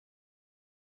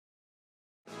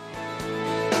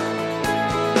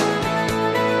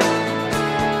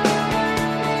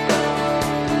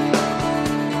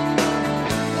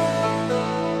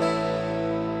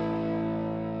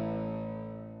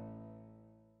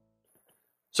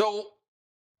So,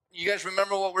 you guys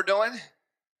remember what we're doing?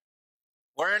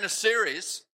 We're in a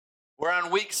series. We're on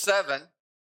week 7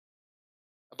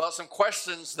 about some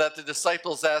questions that the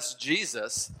disciples asked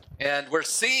Jesus. And we're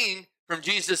seeing from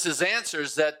Jesus'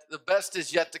 answers that the best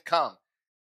is yet to come.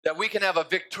 That we can have a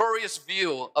victorious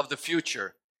view of the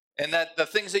future. And that the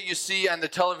things that you see on the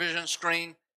television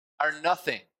screen are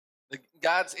nothing.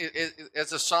 As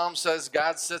the psalm says,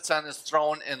 God sits on his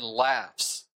throne and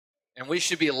laughs. And we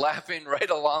should be laughing right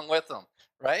along with him,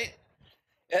 right?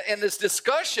 And this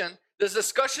discussion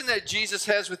that Jesus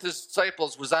has with his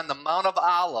disciples was on the Mount of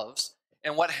Olives.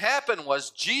 And what happened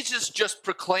was Jesus just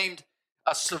proclaimed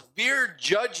a severe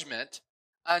judgment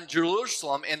on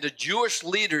Jerusalem and the Jewish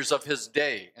leaders of his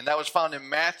day. And that was found in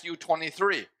Matthew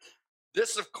 23.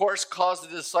 This, of course, caused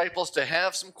the disciples to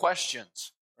have some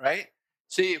questions, right?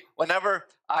 See, whenever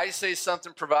I say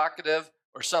something provocative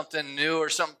or something new or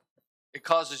something, it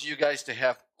causes you guys to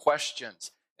have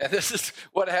questions. And this is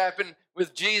what happened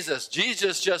with Jesus.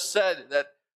 Jesus just said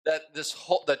that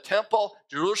the temple,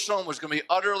 Jerusalem, was going to be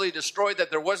utterly destroyed, that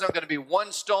there wasn't going to be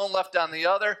one stone left on the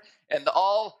other, and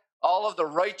all of the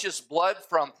righteous blood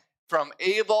from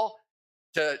Abel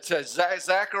to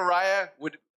Zechariah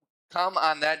would come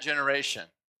on that generation.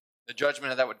 The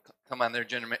judgment of that would come on their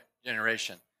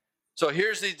generation. So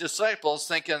here's the disciples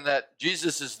thinking that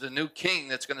Jesus is the new king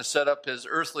that's going to set up his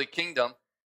earthly kingdom,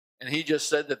 and he just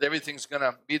said that everything's going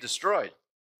to be destroyed.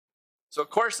 So, of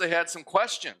course, they had some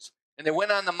questions, and they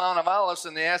went on the Mount of Olives,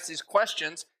 and they asked these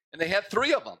questions, and they had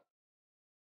 3 of them.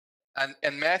 And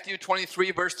in Matthew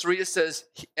 23, verse 3, it says,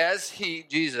 as he,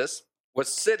 Jesus,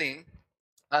 was sitting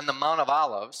on the Mount of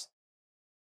Olives,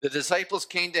 the disciples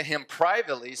came to him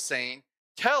privately, saying,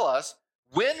 tell us,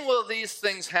 when will these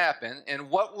things happen, and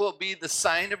what will be the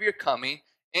sign of your coming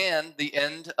and the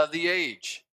end of the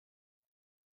age?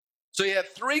 So you have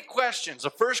 3 questions. The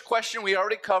first question we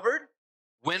already covered.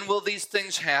 When will these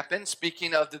things happen?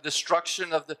 Speaking of the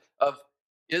destruction of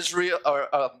Israel, or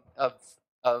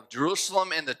of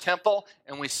Jerusalem and the temple,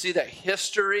 and we see that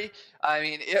history.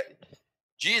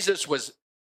 Jesus was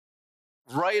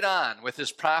right on with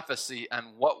his prophecy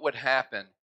on what would happen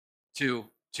to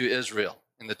Israel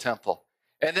in the temple.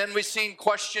 And then we've seen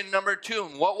question number 2,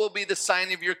 what will be the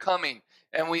sign of your coming?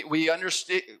 And we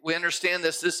understand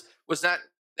this. This was not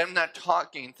them not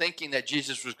thinking that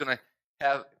Jesus was going to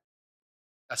have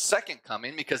a second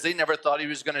coming, because they never thought he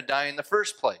was going to die in the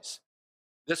first place.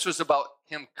 This was about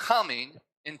him coming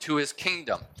into his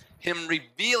kingdom, him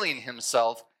revealing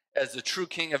himself as the true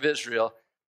king of Israel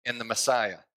and the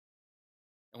Messiah.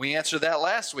 And we answered that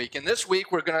last week. And this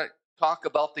week we're going to talk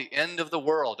about the end of the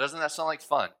world. Doesn't that sound like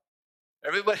fun?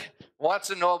 Everybody wants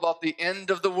to know about the end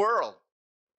of the world,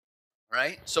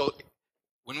 right? So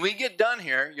when we get done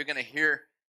here, you're going to hear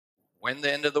when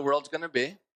the end of the world's going to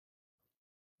be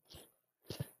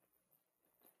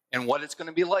and what it's going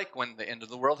to be like when the end of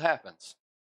the world happens.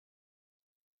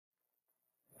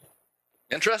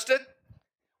 Interested?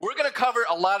 We're going to cover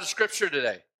a lot of scripture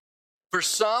today. For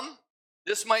some,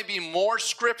 this might be more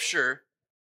scripture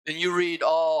than you read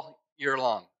all year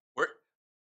long.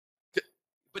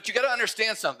 But you got to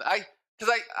understand something. I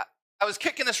was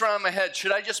kicking this around in my head.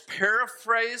 Should I just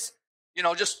paraphrase,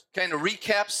 just kind of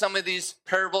recap some of these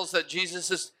parables that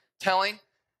Jesus is telling,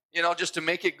 just to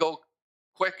make it go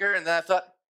quicker? And then I thought,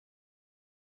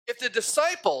 if the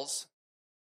disciples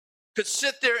could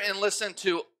sit there and listen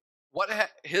to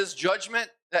his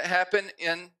judgment that happened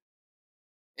in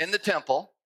the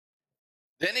temple,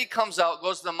 then he comes out,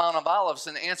 goes to the Mount of Olives,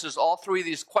 and answers all 3 of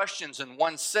these questions in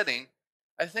one sitting,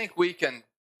 I think we can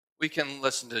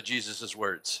listen to Jesus'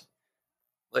 words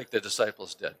like the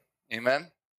disciples did. Amen?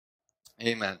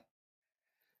 Amen.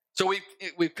 So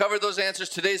we've covered those answers.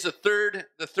 Today's the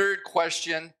third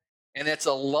question, and it's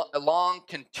a long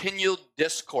continued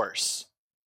discourse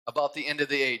about the end of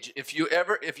the age. If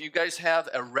you guys have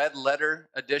a red letter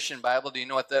edition Bible, do you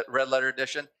know what that red letter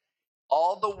edition?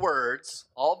 All the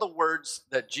words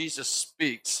that Jesus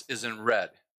speaks is in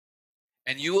red.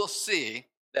 And you will see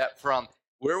that from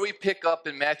where we pick up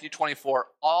in Matthew 24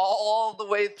 all the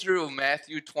way through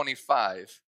Matthew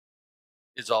 25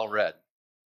 is all red.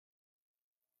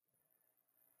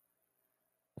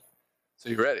 So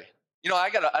you ready? I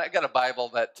got a Bible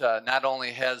that not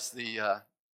only has the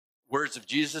words of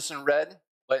Jesus in red,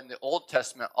 but in the Old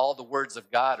Testament, all the words of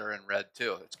God are in red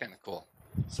too. It's kind of cool.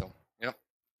 So, yep.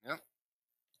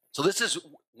 So this is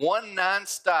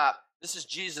this is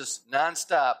Jesus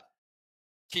nonstop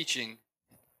teaching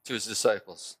to his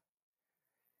disciples.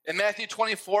 In Matthew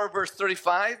 24, verse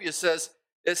 35, it says,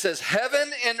 heaven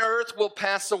and earth will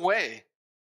pass away,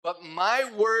 but my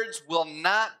words will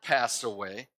not pass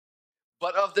away.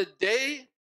 But of the day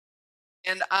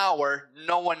and hour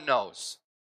no one knows.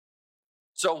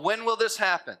 So when will this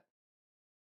happen?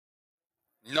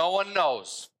 No one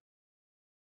knows.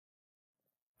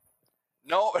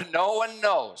 No one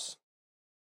knows.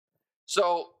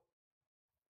 So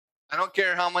I don't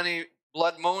care how many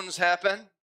blood moons happen.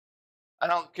 I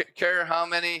don't care how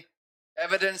many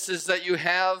evidences that you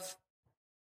have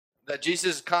that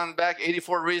Jesus is coming back,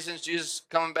 84 reasons Jesus is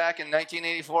coming back in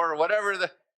 1984 or whatever.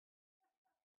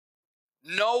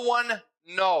 No one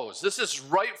knows. This is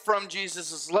right from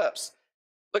Jesus' lips.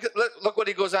 Look what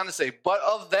he goes on to say. But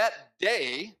of that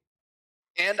day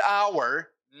and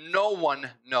hour, no one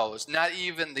knows, not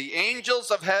even the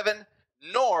angels of heaven,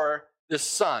 nor the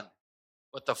Son,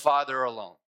 but the Father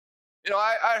alone. You know,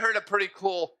 I heard a pretty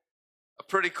cool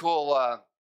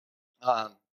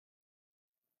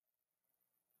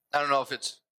I don't know if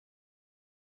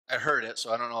I heard it,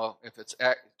 so I don't know if it's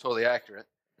totally accurate.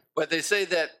 But they say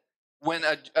that when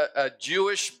a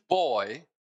Jewish boy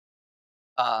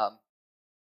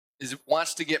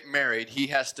wants to get married, he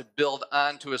has to build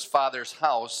onto his father's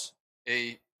house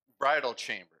a bridal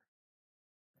chamber.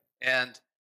 And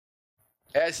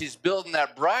as he's building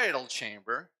that bridal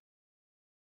chamber,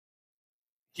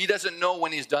 he doesn't know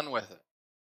when he's done with it.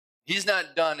 He's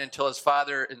not done until his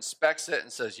father inspects it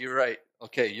and says, "You're right.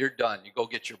 Okay, you're done. You go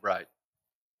get your bride."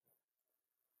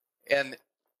 And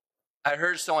I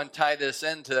heard someone tie this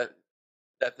into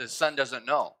that the son doesn't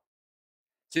know.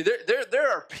 See,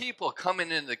 there are people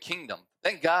coming into the kingdom.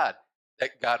 Thank God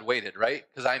that God waited, right?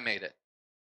 Because I made it,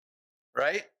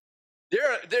 right?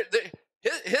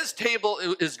 His table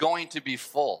is going to be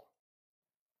full,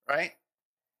 right?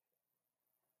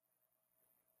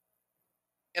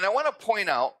 And I want to point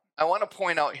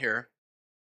out here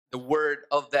the word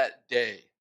of that day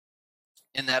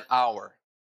in that hour.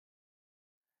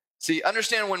 See,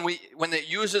 understand when it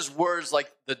uses words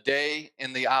like the day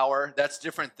and the hour, that's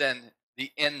different than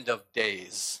the end of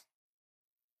days.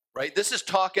 Right? This is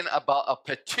talking about a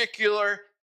particular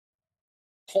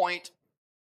point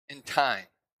in time.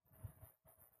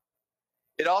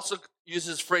 It also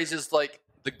uses phrases like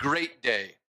the great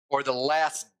day or the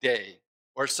last day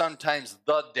or sometimes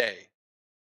the day.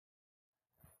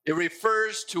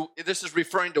 This is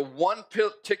referring to one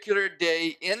particular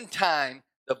day in time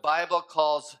the Bible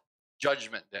calls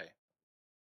Judgment Day.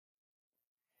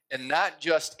 And not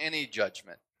just any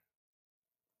judgment,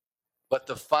 but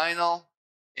the final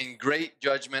and great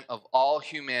judgment of all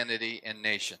humanity and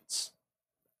nations.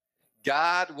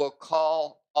 God will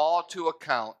call all to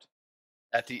account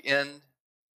at the end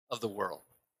of the world,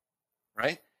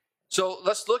 right? So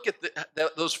let's look at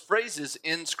those phrases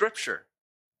in Scripture.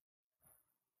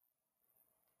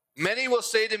 Many will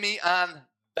say to me on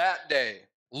that day,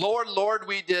 "Lord, Lord,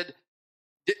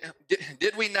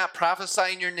 did we not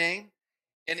prophesy in your name?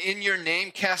 And in your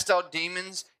name cast out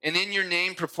demons? And in your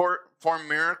name perform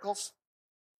miracles?"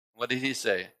 What did he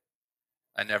say?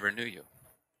 "I never knew you."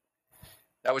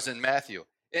 That was in Matthew.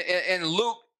 In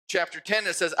Luke chapter 10,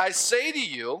 it says, "I say to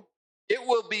you, it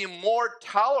will be more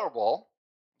tolerable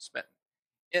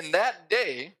in that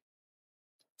day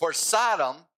for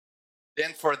Sodom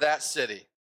than for that city."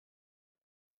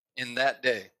 In that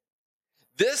day.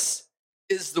 This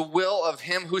is the will of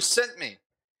him who sent me,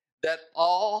 that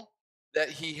all that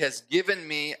he has given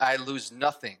me I lose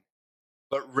nothing,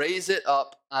 but raise it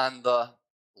up on the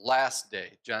last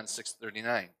day. John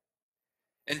 6:39.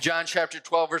 In John chapter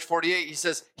 12, verse 48, he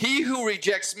says, "He who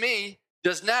rejects me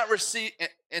does not receive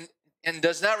and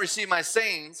does not receive my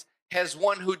sayings has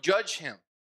one who judge him.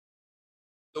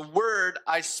 The word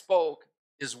I spoke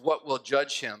is what will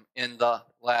judge him in the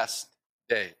last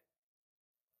day."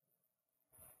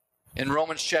 In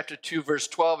Romans chapter 2, verse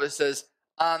 12, it says,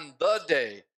 "On the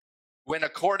day when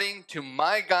according to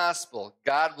my gospel,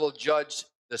 God will judge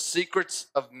the secrets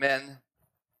of men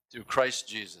through Christ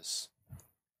Jesus."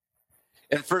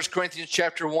 In 1 Corinthians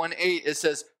chapter 1:8, it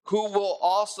says, "Who will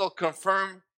also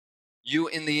confirm you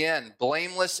in the end,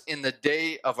 blameless in the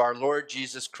day of our Lord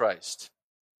Jesus Christ."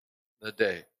 The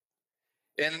day.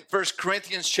 In 1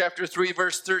 Corinthians chapter 3,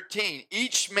 verse 13,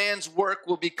 "Each man's work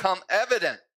will become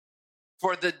evident,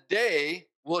 for the day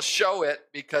will show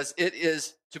it, because it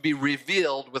is to be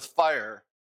revealed with fire,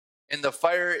 and the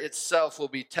fire itself will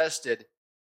be tested,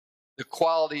 the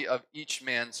quality of each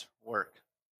man's work."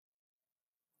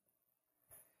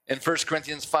 In 1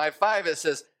 Corinthians 5:5, it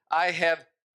says, "I have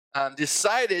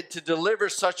decided to deliver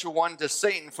such a one to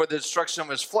Satan for the destruction of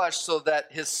his flesh, so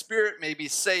that his spirit may be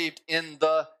saved in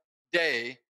the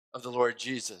day of the Lord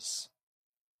Jesus."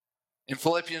 In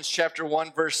Philippians chapter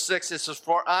 1, verse 6, it says,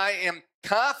 "For I am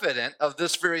confident of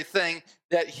this very thing,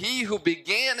 that he who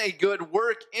began a good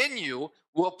work in you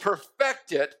will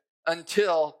perfect it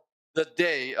until the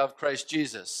day of Christ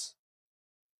Jesus.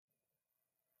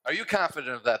 Are you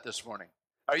confident of that this morning?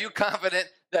 Are you confident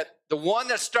that the one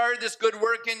that started this good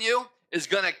work in you is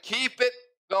going to keep it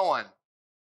going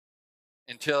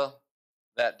until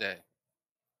that day?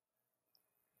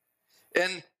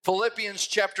 In Philippians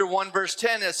chapter 1, verse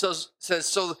 10, it says,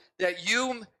 so that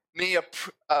you may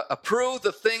approve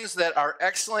the things that are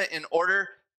excellent, in order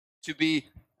to be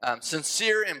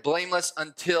sincere and blameless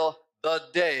until the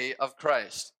day of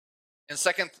Christ. In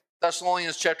 2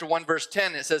 Thessalonians chapter 1, verse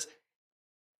 10, it says,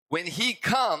 when he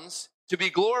comes to be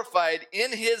glorified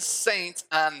in his saints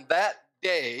on that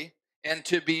day, and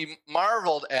to be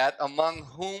marveled at among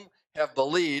whom have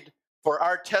believed, for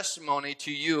our testimony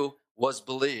to you was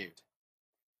believed.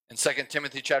 In 2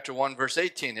 Timothy chapter 1, verse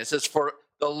 18, it says, for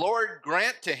the Lord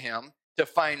grant to him to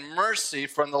find mercy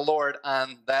from the Lord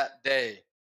on that day.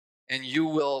 And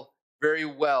you know very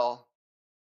well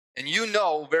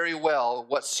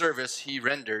what service he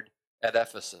rendered at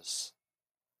Ephesus.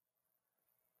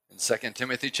 In 2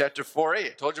 Timothy chapter 4, 8, I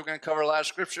told you we're going to cover a lot of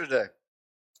scripture today.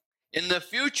 In the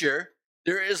future,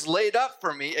 there is laid up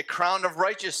for me a crown of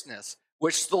righteousness,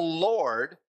 which the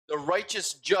Lord, the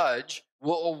righteous judge,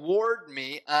 will award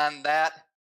me on that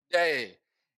day.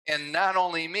 And not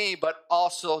only me, but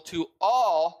also to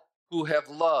all who have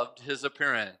loved his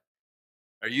appearing.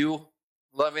 Are you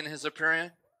loving his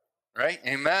appearing? Right?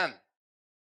 Amen.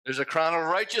 There's a crown of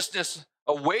righteousness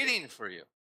awaiting for you.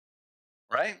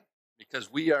 Right?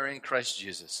 Because we are in Christ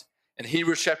Jesus. In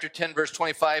Hebrews chapter 10, verse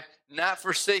 25, not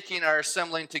forsaking our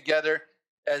assembling together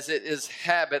as it is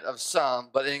habit of some,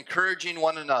 but encouraging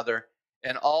one another,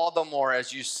 and all the more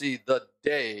as you see the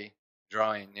day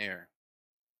drawing near.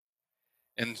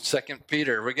 In 2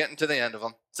 Peter, we're getting to the end of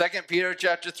them. 2 Peter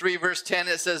chapter 3, verse 10,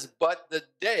 it says, but the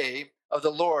day of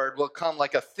the Lord will come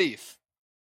like a thief,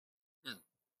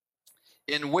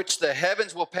 in which the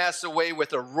heavens will pass away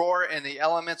with a roar, and the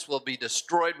elements will be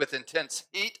destroyed with intense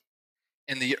heat,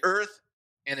 and the earth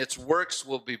and its works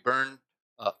will be burned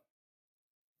up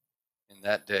in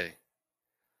that day.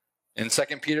 In 2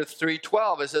 Peter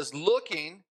 3:12, it says,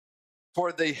 looking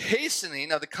for the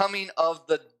hastening of the coming of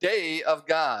the day of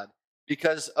God,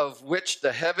 because of which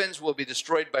the heavens will be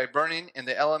destroyed by burning, and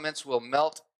the elements will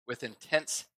melt with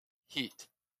intense heat.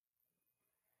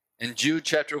 In Jude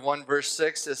chapter 1, verse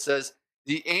 6, it says,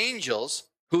 the angels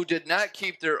who did not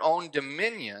keep their own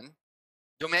domain,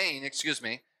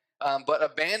 but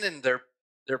abandoned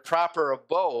their proper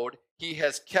abode, he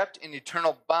has kept in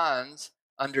eternal bonds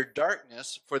under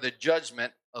darkness for the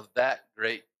judgment of that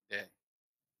great day.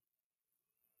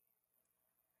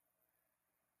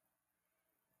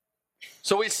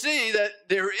 So we see that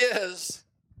there is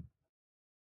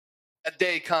a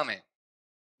day coming.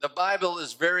 The Bible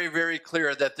is very, very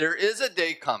clear that there is a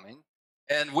day coming,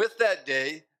 and with that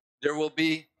day, there will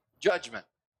be judgment,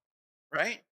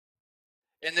 right?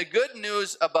 And the good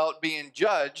news about being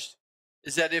judged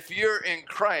is that if you're in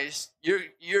Christ,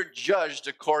 you're judged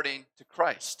according to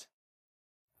Christ.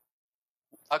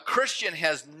 A Christian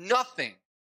has nothing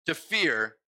to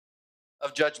fear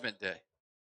of Judgment Day,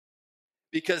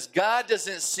 because God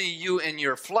doesn't see you in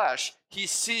your flesh, he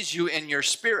sees you in your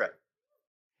spirit.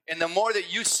 And the more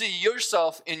that you see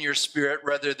yourself in your spirit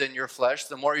rather than your flesh,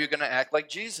 the more you're going to act like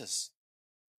Jesus.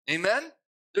 Amen?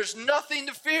 There's nothing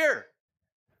to fear.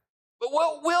 But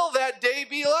what will that day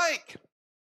be like?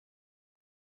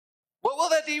 What will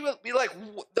that day be like?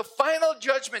 The final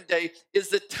judgment day is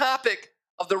the topic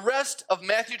of the rest of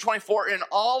Matthew 24 and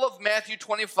all of Matthew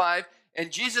 25.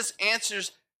 And Jesus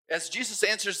answers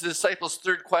the disciples'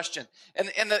 third question.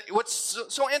 And what's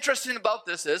so interesting about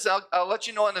this is, I'll let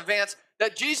you know in advance,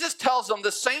 that Jesus tells them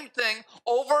the same thing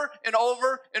over and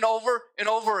over and over and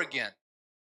over again.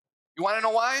 You want to know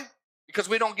why? Because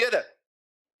we don't get it.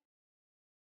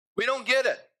 We don't get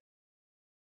it.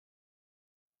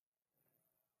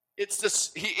 It's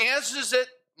this, he answers it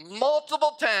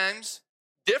multiple times,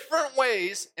 different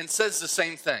ways, and says the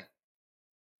same thing.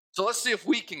 So let's see if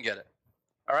we can get it.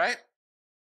 All right?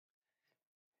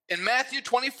 In Matthew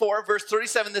 24, verse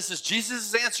 37, this is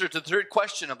Jesus' answer to the third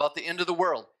question about the end of the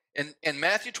world. In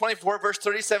Matthew 24, verse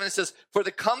 37, it says, for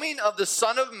the coming of the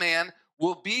Son of Man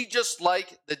will be just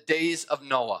like the days of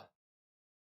Noah.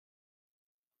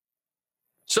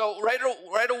 So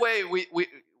right away,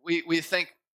 we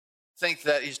think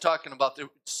that he's talking about the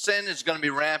sin is going to be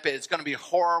rampant. It's going to be a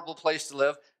horrible place to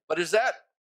live. But is that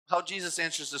how Jesus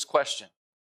answers this question?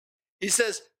 He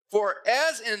says, for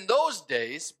as in those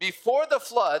days, before the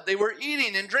flood, they were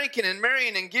eating and drinking and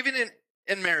marrying and giving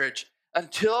in marriage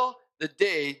until the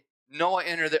day Noah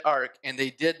entered the ark, and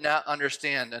they did not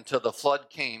understand until the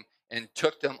flood came and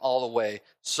took them all away.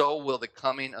 So will the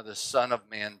coming of the Son of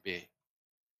Man be.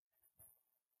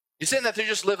 He's saying that they're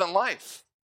just living life.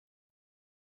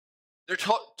 They're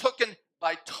taken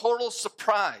by total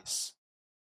surprise.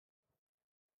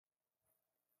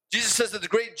 Jesus says that the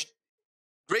great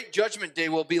judgment day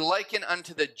will be likened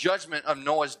unto the judgment of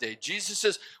Noah's day. Jesus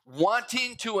is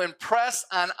wanting to impress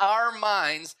on our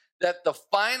minds that the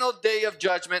final day of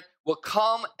judgment will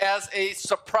come as a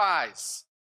surprise.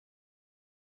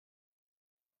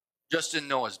 Just in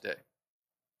Noah's day.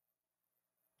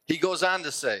 He goes on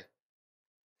to say,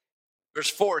 verse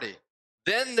 40,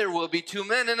 then there will be two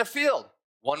men in a field.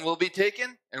 One will be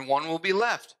taken and one will be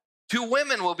left. Two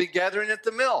women will be gathering at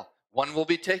the mill. One will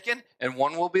be taken and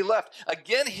one will be left.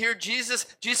 Again, here Jesus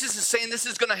is saying this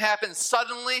is going to happen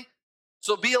suddenly,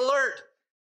 so be alert.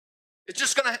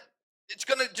 It's going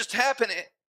to just happen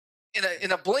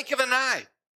in a blink of an eye.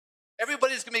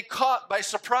 Everybody's going to be caught by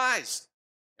surprise.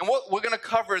 And we're going to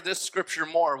cover this scripture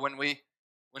more when we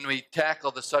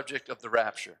tackle the subject of the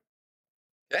rapture.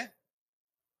 Okay?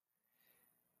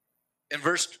 In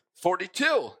verse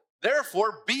 42,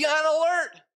 therefore be on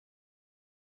alert.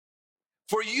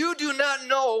 For you do not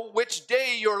know which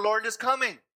day your Lord is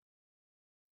coming.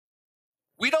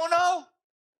 We don't know.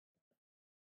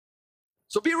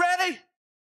 So be ready.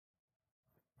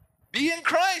 Be in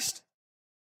Christ.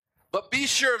 But be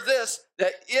sure of this,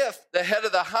 that if the head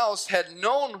of the house had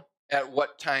known at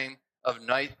what time of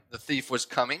night the thief was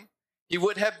coming, he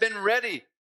would have been ready,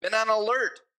 been on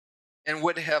alert, and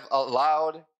would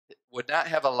not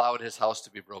have allowed his house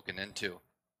to be broken into.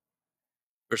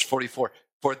 Verse 44,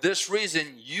 for this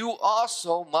reason you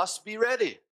also must be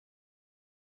ready.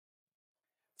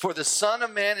 For the Son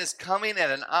of Man is coming at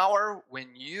an hour when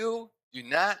you do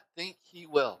not think he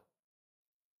will.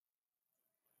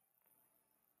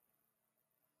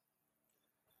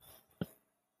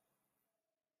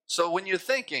 So when you're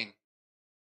thinking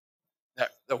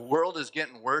that the world is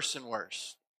getting worse and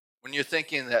worse, when you're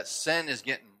thinking that sin is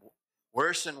getting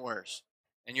worse and worse,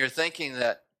 and you're thinking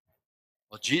that,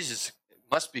 well, Jesus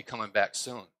must be coming back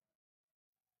soon.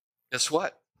 Guess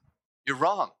what? You're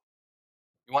wrong.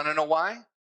 You want to know why?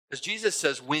 Because Jesus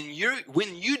says when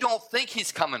you don't think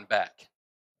he's coming back,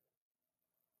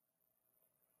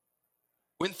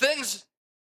 it's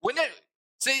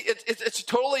a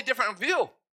totally different view.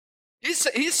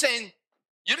 He's saying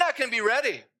you're not going to be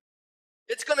ready.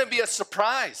 It's going to be a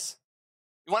surprise.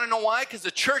 You want to know why? Because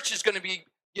the church is going to be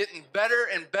getting better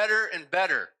and better and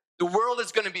better. The world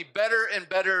is going to be better and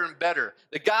better and better.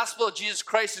 The gospel of Jesus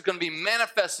Christ is going to be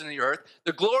manifested in the earth.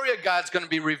 The glory of God is going to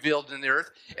be revealed in the earth.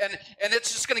 And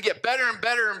it's just going to get better and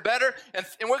better and better. And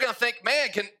we're going to think, man,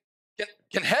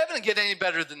 can heaven get any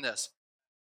better than this?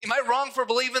 Am I wrong for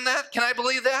believing that? Can I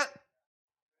believe that?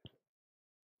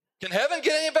 Can heaven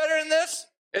get any better than this?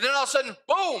 And then all of a sudden,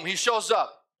 boom, he shows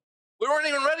up. We weren't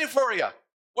even ready for you.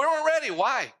 We weren't ready.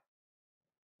 Why?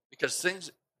 Because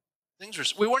things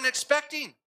we weren't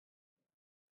expecting.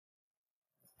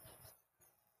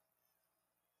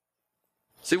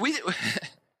 See, we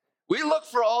look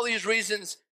for all these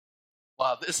reasons.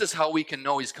 Wow, this is how we can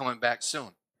know he's coming back soon.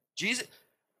 Jesus,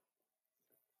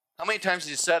 how many times has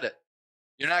he said it?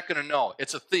 You're not going to know.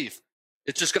 It's a thief.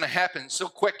 It's just going to happen so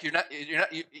quick. You're not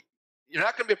going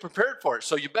to be prepared for it.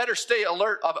 So you better stay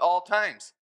alert at all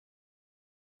times.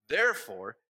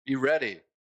 Therefore, be ready.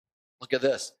 Look at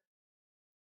this.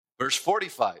 Verse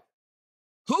 45.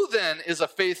 Who then is a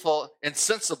faithful and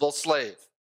sensible slave,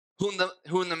 whom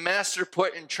the master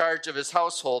put in charge of his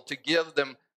household to give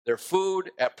them their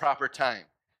food at proper time?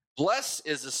 Blessed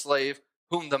is the slave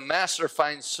whom the master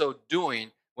finds so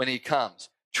doing when he comes.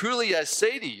 Truly I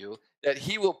say to you that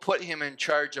he will put him in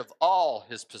charge of all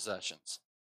his possessions.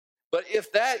 But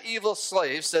if that evil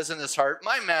slave says in his heart,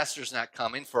 my master's not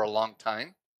coming for a long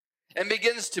time, and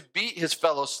begins to beat his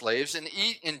fellow slaves and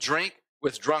eat and drink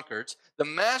with drunkards, the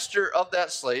master of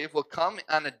that slave will come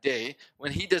on a day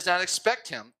when he does not expect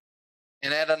him,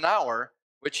 and at an hour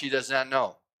which he does not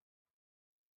know.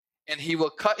 And he will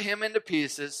cut him into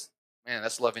pieces. Man,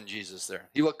 that's loving Jesus there.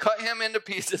 He will cut him into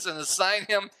pieces and assign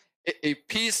him a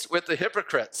piece with the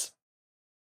hypocrites.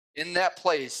 In that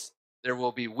place there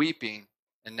will be weeping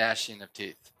and gnashing of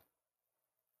teeth.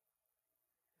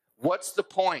 What's the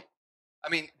point? I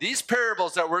mean, these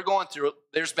parables that we're going through,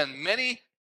 there's been many,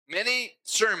 many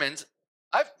sermons.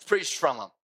 I've preached from them.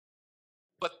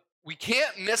 But we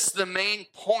can't miss the main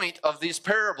point of these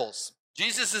parables.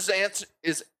 Jesus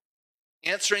is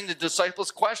answering the disciples'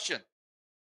 question.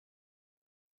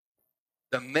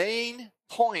 The main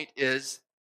point is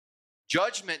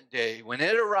Judgment Day, when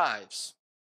it arrives.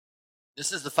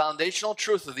 This is the foundational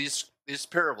truth of these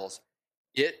parables.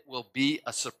 It will be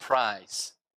a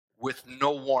surprise with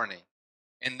no warning.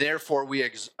 And therefore we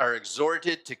are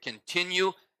exhorted to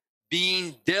continue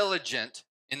being diligent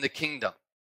in the kingdom,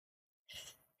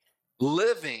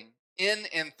 living in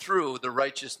and through the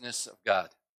righteousness of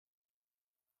God.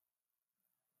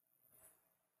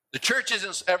 The church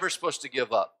isn't ever supposed to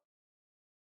give up.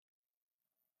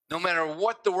 No matter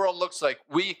what the world looks like,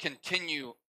 we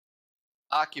continue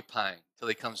occupying till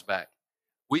he comes back.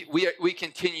 We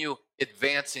continue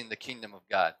advancing the kingdom of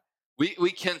God.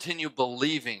 We continue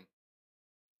believing.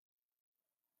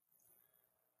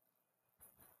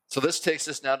 So this takes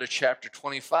us now to chapter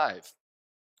 25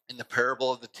 in the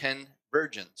parable of the 10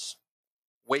 virgins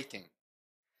waiting.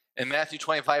 In Matthew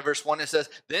 25, verse 1, it says,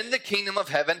 "Then the kingdom of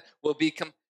heaven will be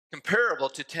comparable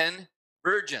to 10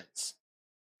 virgins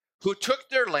who took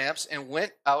their lamps and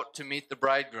went out to meet the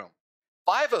bridegroom.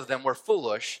 5 of them were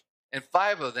foolish, and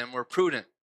 5 of them were prudent.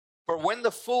 For when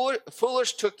the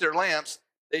foolish took their lamps,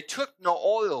 they took no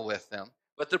oil with them,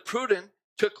 but the prudent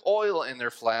took oil in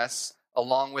their flasks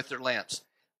along with their lamps."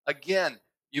 Again,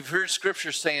 you've heard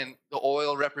scripture saying the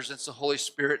oil represents the Holy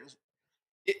Spirit.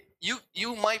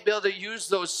 You might be able to use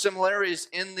those similarities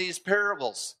in these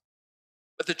parables.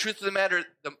 But the truth of the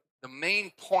matter, the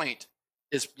main point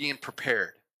is being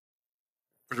prepared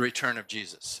for the return of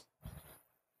Jesus.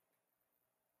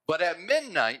 But at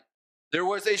midnight, there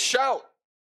was a shout,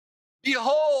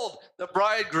 "Behold, the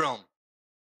bridegroom!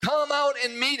 Come out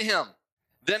and meet him."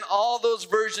 Then all those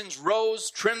virgins rose,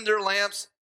 trimmed their lamps.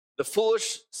 The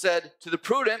foolish said to the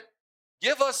prudent,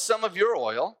 "Give us some of your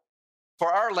oil,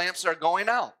 for our lamps are going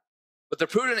out." But the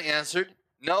prudent answered,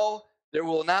 "No, there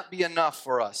will not be enough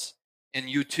for us and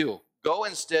you too. Go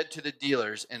instead to the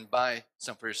dealers and buy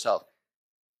some for yourself."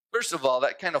 First of all,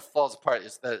 that kind of falls apart.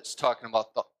 It's talking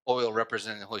about the oil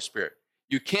representing the Holy Spirit.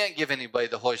 You can't give anybody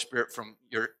the Holy Spirit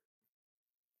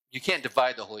you can't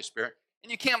divide the Holy Spirit,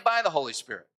 and you can't buy the Holy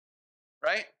Spirit,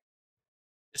 right?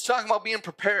 It's talking about being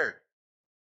prepared.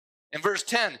 In verse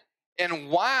 10, "And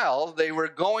while they were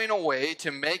going away to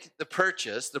make the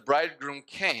purchase, the bridegroom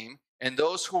came, and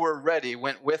those who were ready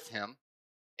went with him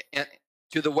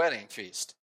to the wedding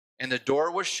feast. And the door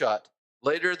was shut.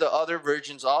 Later the other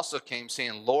virgins also came,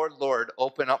 saying, 'Lord, Lord,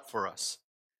 open up for us.'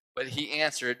 But he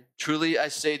answered, 'Truly I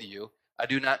say to you, I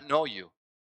do not know you.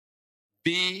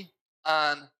 Be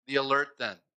on the alert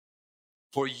then,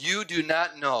 for you do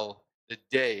not know the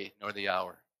day nor the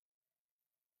hour.'"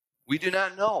 We do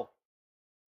not know.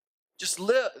 Just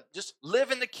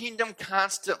live in the kingdom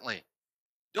constantly.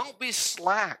 Don't be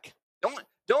slack. Don't.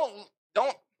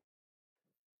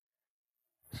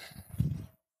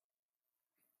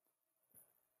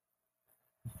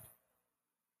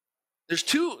 There's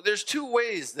two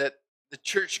ways that the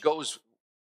church goes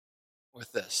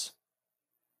with this.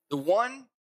 The one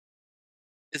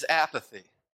is apathy,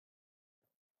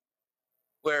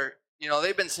 where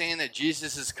they've been saying that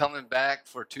Jesus is coming back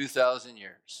for 2,000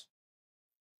 years.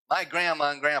 My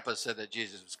grandma and grandpa said that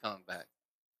Jesus was coming back,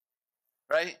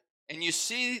 right? And you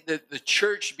see the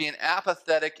church being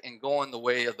apathetic and going the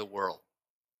way of the world,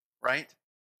 right?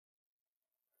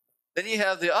 Then you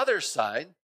have the other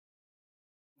side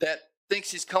that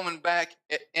thinks he's coming back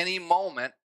at any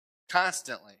moment,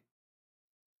 constantly.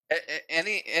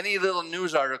 Any little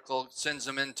news article sends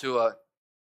them into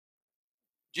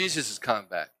Jesus is coming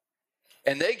back.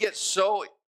 And they get so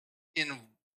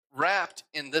wrapped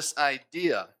in this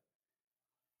idea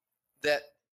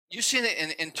that you've seen it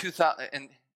in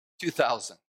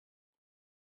 2000.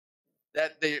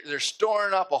 That they're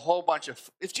storing up a whole bunch of,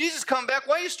 if Jesus comes back,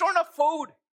 why are you storing up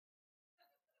food?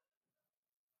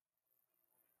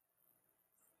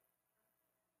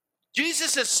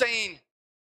 Jesus is saying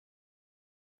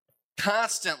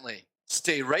constantly,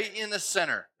 stay right in the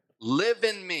center, live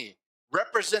in me,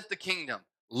 represent the kingdom,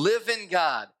 live in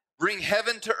God, bring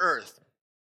heaven to earth.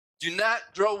 Do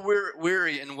not grow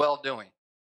weary in well-doing.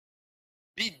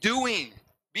 Be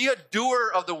a doer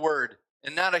of the word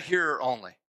and not a hearer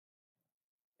only.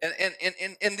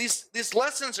 And these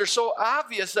lessons are so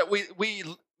obvious that we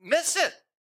miss it.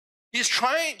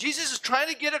 Jesus is trying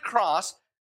to get across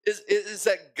is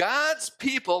that God's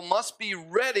people must be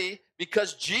ready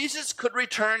because Jesus could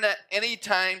return at any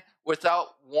time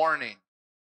without warning.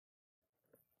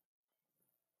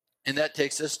 And that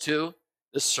takes us to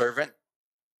the servant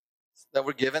that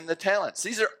were given the talents.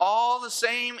 These are all the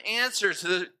same answers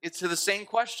to the same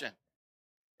question.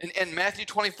 In Matthew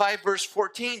 25, verse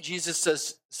 14, Jesus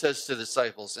says to the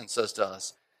disciples and says to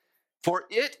us, "For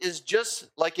it is just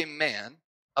like a man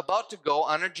about to go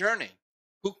on a journey,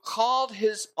 who called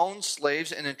his own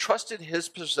slaves and entrusted his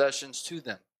possessions to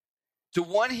them. To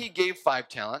one he gave 5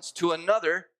 talents, to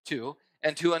another 2,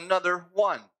 and to another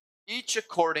 1, each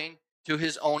according to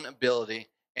his own ability,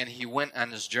 and he went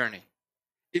on his journey.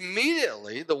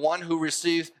 Immediately, the one who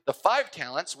received the 5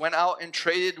 talents went out and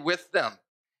traded with them,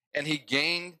 and he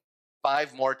gained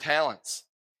 5 more talents.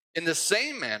 In the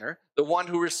same manner, the one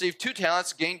who received 2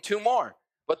 talents gained 2 more.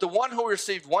 But the one who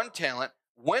received 1 talent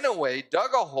went away,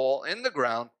 dug a hole in the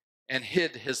ground, and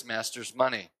hid his master's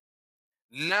money.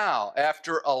 Now,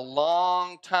 after a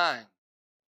long time,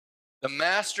 the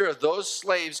master of those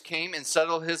slaves came and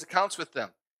settled his accounts with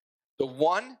them. The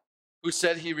one who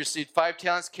said he received 5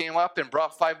 talents came up and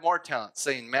brought 5 more talents,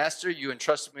 saying, Master, you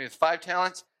entrusted me with 5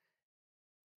 talents.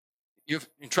 You've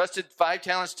entrusted 5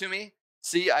 talents to me.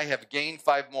 See, I have gained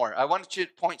 5 more. I want you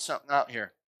to point something out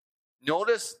here.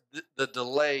 Notice the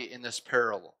delay in this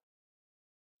parable.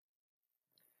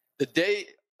 The day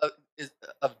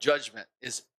of judgment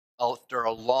is after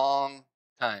a long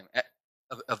time.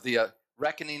 Of the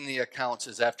reckoning the accounts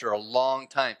is after a long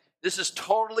time. This is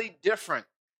totally different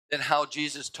than how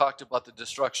Jesus talked about the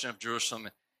destruction of Jerusalem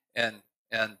and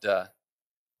the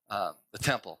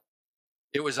temple.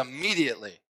 It was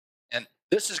immediately. And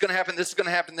this is going to happen, this is going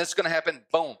to happen, this is going to happen,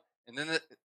 boom. And then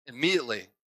immediately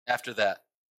after that,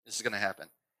 this is going to happen.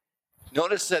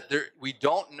 Notice that we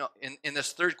don't know, in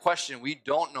this third question, we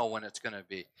don't know when it's going to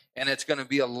be. And it's going to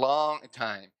be a long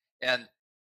time. And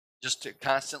just to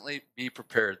constantly be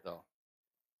prepared, though.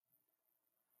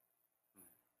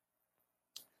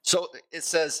 So it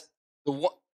says,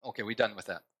 okay, we're done with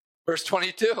that. Verse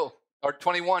 22, or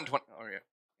 21,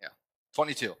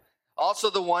 22. Also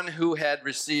the one who had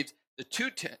received the 2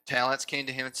 talents came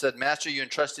to him and said, Master, you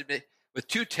entrusted me with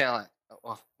 2 talents.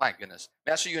 Oh, my goodness.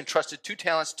 Master, you entrusted 2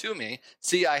 talents to me.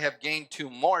 See, I have gained 2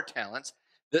 more talents.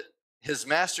 His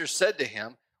master said to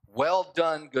him, Well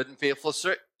done, good and faithful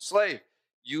slave.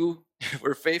 You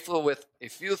were faithful with a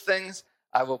few things.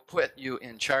 I will put you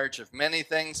in charge of many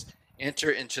things.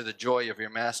 Enter into the joy of your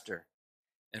master.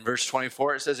 In verse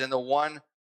 24, it says, And the one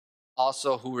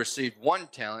also who received 1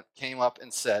 talent came up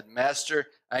and said, Master,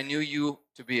 I knew you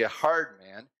to be a hard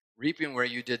man, reaping where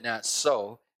you did not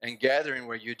sow, and gathering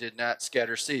where you did not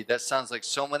scatter seed. That sounds like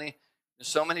so many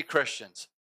Christians,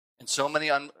 and so many,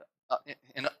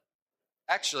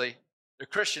 actually, they're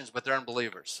Christians, but they're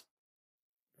unbelievers.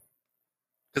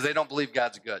 Because they don't believe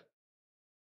God's good.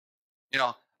 You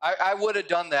know, I would have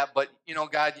done that, but, you know,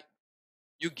 God,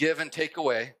 you give and take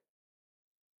away.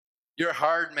 You're a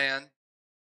hard man.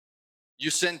 You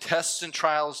send tests and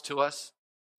trials to us,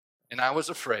 and I was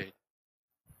afraid.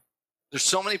 There's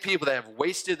so many people that have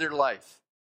wasted their life,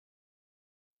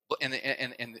 and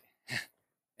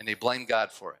they blame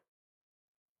God for it.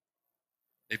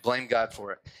 They blame God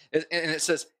for it. And it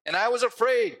says, And I was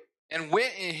afraid, and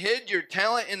went and hid your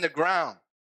talent in the ground.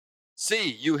 See,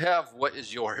 you have what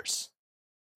is yours.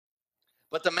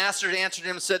 But the master answered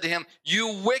him and said to him,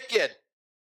 You wicked,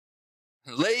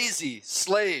 lazy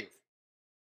slave.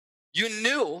 You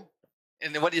knew,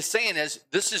 and what he's saying is,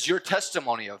 this is your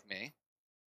testimony of me.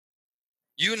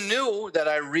 You knew that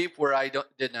I reap where I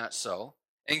did not sow,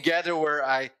 and gather where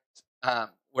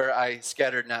I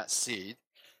scattered not seed.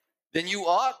 Then you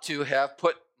ought to have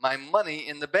put my money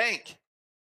in the bank,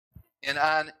 and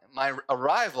on my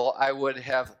arrival I would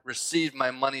have received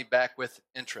my money back with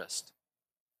interest.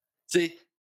 See,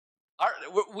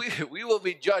 we will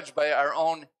be judged by our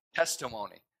own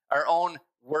testimony. Our own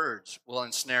words will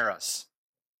ensnare us.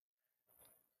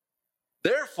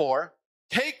 Therefore,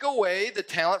 take away the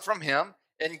talent from him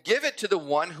and give it to the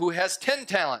one who has 10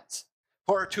 talents.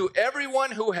 For to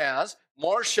everyone who has,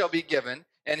 more shall be given,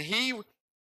 and he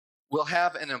will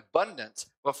have an abundance.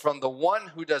 But from the one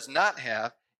who does not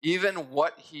have, even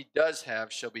what he does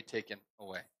have shall be taken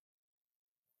away.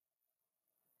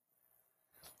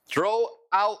 Throw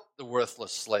out the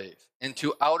worthless slave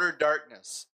into outer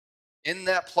darkness. In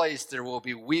that place there will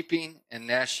be weeping and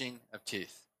gnashing of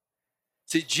teeth.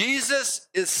 See, Jesus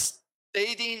is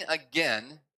stating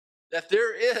again that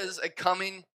there is a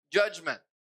coming judgment.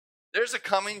 There's a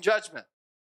coming judgment.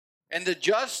 And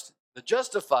the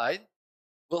justified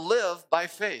will live by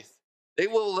faith. They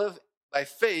will live by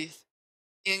faith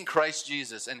in Christ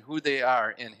Jesus and who they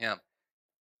are in him.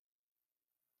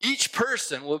 Each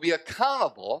person will be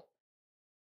accountable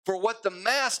for what the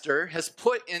master has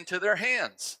put into their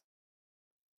hands.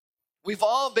 We've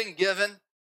all been given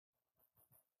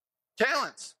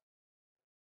talents,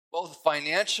 both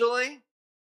financially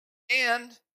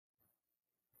and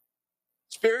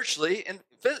spiritually and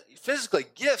physically,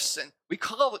 gifts. And we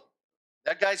call it,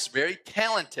 that guy's very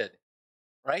talented,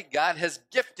 right? God has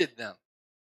gifted them,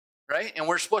 right? And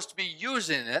we're supposed to be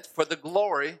using it for the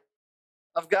glory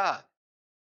of God.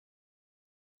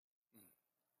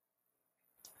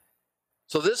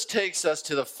 So this takes us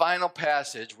to the final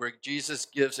passage where Jesus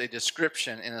gives a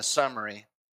description and a summary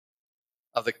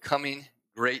of the coming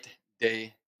great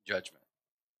day judgment.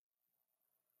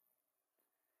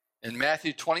 In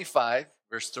Matthew 25,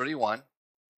 verse 31,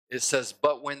 it says,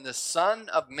 "But when the Son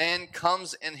of Man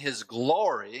comes in his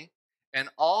glory, and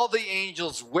all the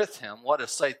angels with him," what a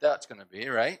sight that's going to be,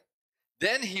 right?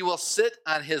 "Then he will sit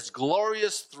on his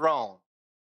glorious throne.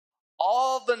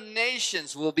 All the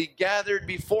nations will be gathered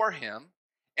before him,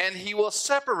 and he will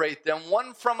separate them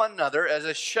one from another as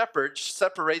a shepherd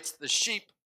separates the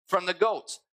sheep from the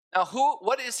goats." Now,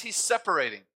 what is he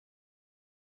separating?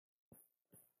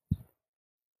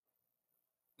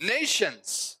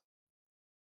 Nations.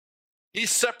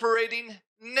 He's separating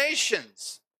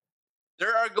nations.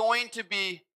 There are going to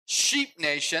be sheep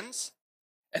nations,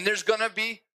 and there's going to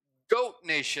be goat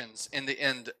nations in the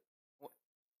end,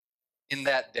 in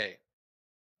that day.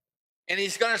 And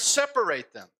he's going to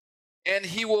separate them. And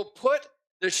he will put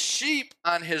the sheep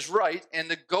on his right and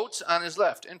the goats on his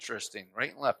left. Interesting,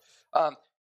 right and left.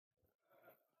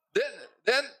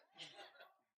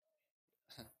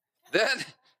 Then,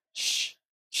 shh.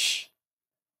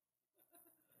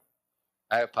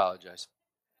 I apologize.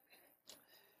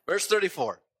 Verse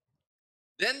 34.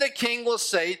 "Then the king will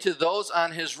say to those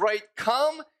on his right,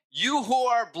 'Come, you who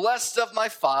are blessed of my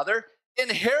Father,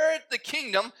 inherit the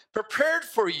kingdom prepared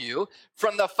for you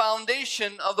from the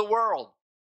foundation of the world.'"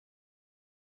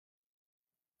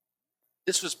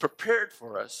 This was prepared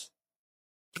for us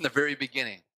from the very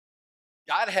beginning.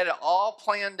 God had it all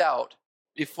planned out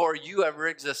before you ever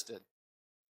existed.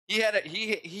 He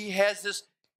has this.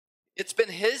 It's been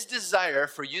his desire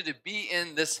for you to be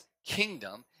in this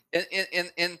kingdom,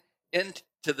 into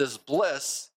this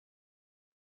bliss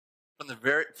from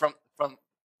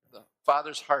the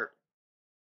Father's heart.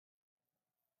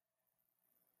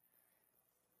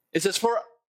 It says,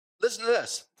 listen to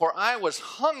this, "For I was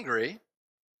hungry,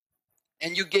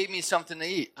 and you gave me something to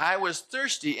eat. I was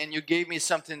thirsty, and you gave me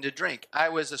something to drink. I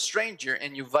was a stranger,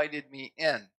 and you invited me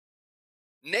in.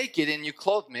 Naked, and you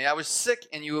clothed me. I was sick,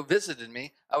 and you visited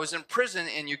me. I was in prison,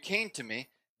 and you came to me."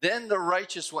 Then the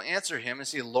righteous will answer him and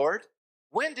say, "Lord,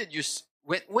 when did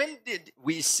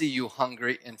we see you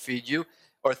hungry and feed you,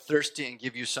 or thirsty and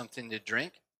give you something to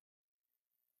drink?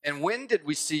 And when did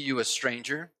we see you a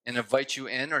stranger and invite you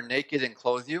in, or naked and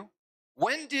clothe you?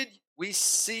 When did we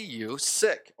see you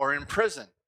sick or in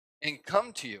prison and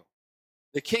come to you?"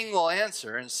 The king will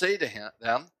answer and say to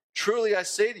them, "Truly I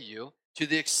say to you, to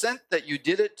the extent that you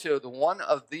did it to the one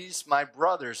of these my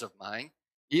brothers of mine,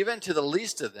 even to the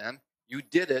least of them, you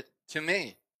did it to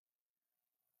me."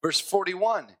 Verse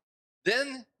 41,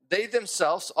 "Then they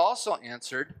themselves also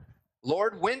answered,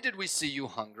 'Lord, when did we see you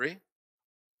hungry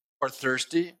or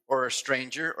thirsty or a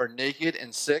stranger or naked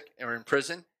and sick or in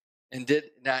prison and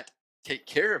did not take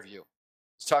care of you?'"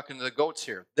 He's talking to the goats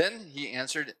here. Then he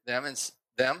answered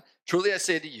them, "Truly I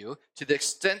say to you, to the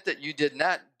extent that you did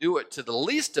not do it to the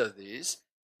least of these,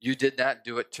 you did not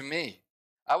do it to me.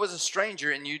 I was a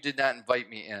stranger, and you did not invite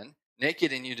me in,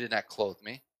 naked, and you did not clothe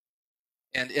me,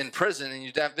 and in prison, and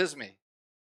you did not visit me."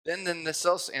 Then the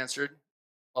themselves answered,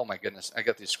 oh my goodness, I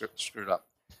got these screwed up.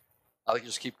 I'll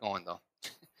just keep going though.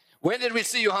 "When did we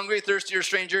see you hungry, thirsty, or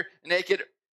stranger,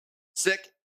 naked,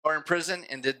 sick, or in prison,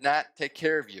 and did not take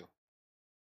care of you?"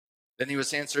 Then he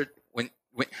was answered,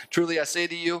 "Truly I say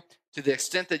to you, to the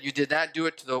extent that you did not do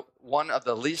it to the one of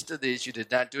the least of these, you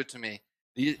did not do it to me.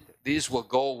 These will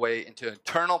go away into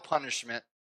eternal punishment,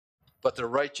 but the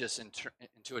righteous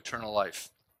into eternal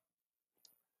life."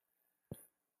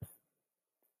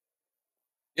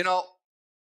 You know,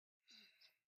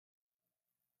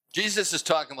 Jesus is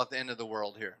talking about the end of the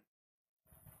world here.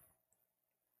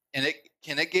 And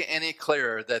can it get any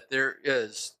clearer that there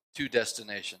is two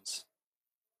destinations?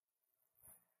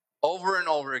 Over and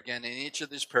over again in each of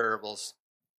these parables,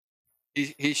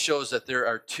 he shows that there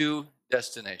are two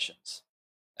destinations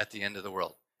at the end of the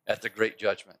world, at the great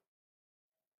judgment.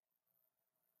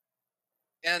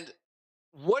 And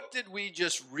what did we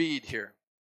just read here?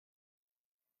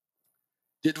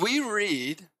 Did we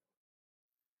read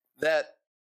that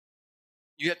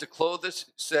you have to clothe the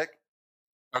sick,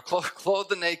 or clothe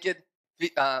the naked,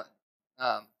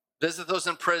 visit those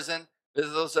in prison,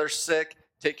 visit those that are sick,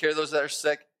 take care of those that are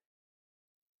sick,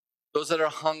 those that are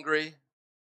hungry?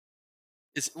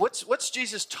 What's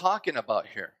Jesus talking about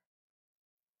here?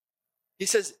 He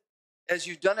says, "As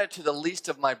you've done it to the least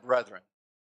of my brethren."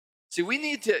 See, we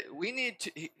need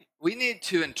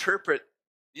to interpret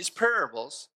these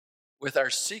parables with our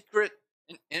secret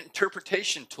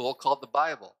interpretation tool called the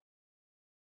Bible.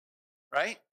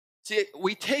 Right? See,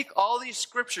 we take all these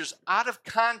scriptures out of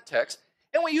context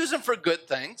and we use them for good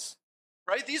things.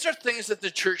 right? These are things that the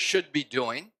church should be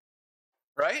doing,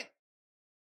 right?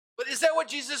 But is that what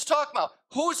Jesus is talking about?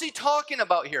 Who's he talking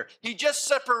about here? He just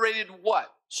separated what?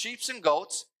 Sheep and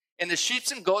goats. And the sheep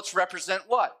and goats represent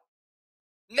what?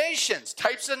 Nations,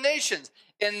 types of nations.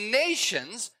 And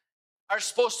nations are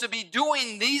supposed to be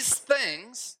doing these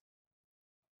things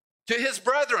to his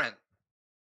brethren.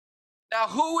 Now,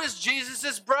 who is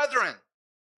Jesus' brethren?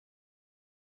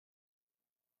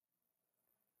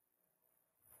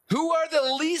 Who are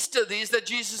the least of these that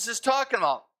Jesus is talking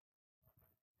about?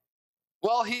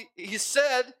 Well, he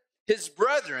said his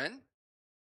brethren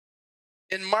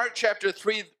in Mark chapter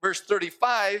 3, verse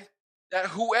 35, that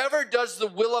whoever does the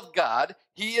will of God,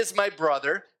 he is my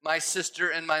brother, my sister,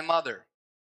 and my mother.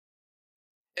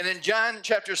 And in John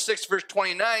chapter 6, verse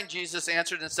 29, Jesus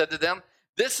answered and said to them,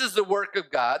 this is the work of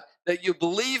God, that you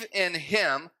believe in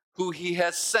him who he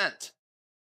has sent.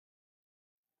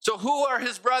 So who are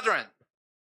his brethren?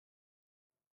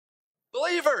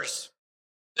 Believers,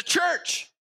 the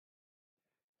church.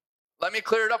 Let me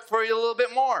clear it up for you a little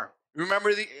bit more.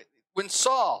 Remember when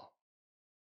Saul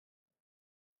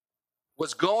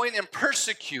was going and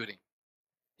persecuting,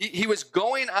 he was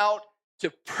going out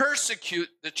to persecute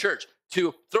the church,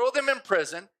 to throw them in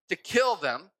prison, to kill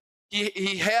them.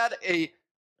 He had a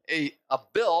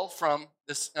bill from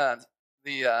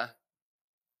the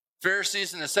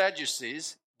Pharisees and the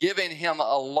Sadducees giving him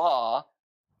a law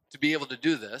to be able to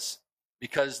do this,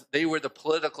 because they were the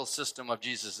political system of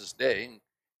Jesus' day. In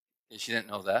case you didn't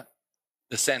know that,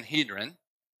 the Sanhedrin.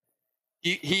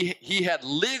 He had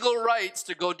legal rights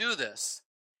to go do this.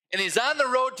 And he's on the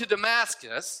road to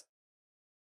Damascus,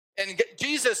 and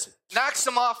Jesus knocks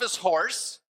him off his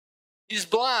horse. He's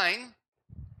blind,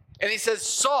 and he says,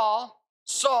 Saul,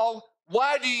 Saul,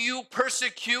 why do you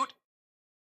persecute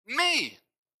me?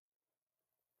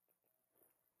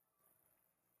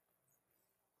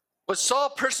 Was Saul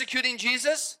persecuting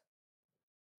Jesus?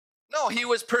 No, he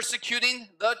was persecuting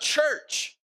the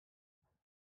church.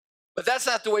 But that's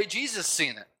not the way Jesus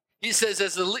seen it. He says,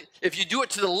 if you do it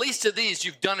to the least of these,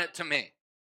 you've done it to me.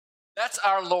 That's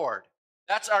our Lord.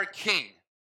 That's our King.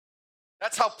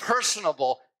 That's how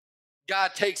personable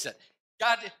God takes it.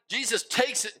 Jesus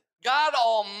takes it. God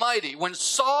Almighty, when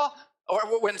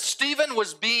Stephen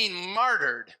was being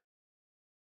martyred,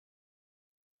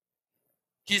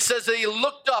 he says that he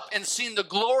looked up and seen the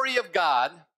glory of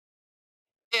God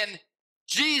and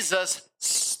Jesus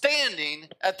standing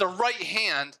at the right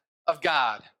hand of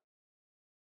God.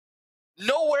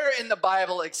 Nowhere in the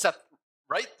Bible except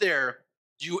right there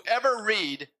do you ever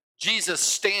read Jesus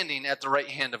standing at the right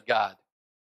hand of God.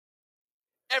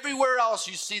 Everywhere else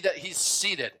you see that he's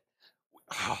seated.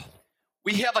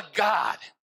 We have a God.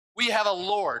 We have a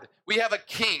Lord. We have a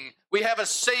King. We have a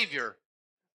Savior.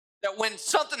 That when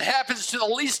something happens to the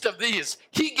least of these,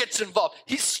 he gets involved.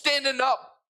 He's standing up.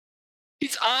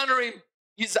 He's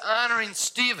honoring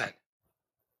Stephen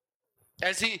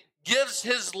as he gives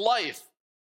his life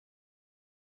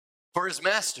for his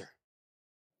master.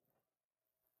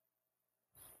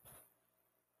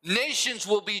 Nations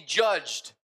will be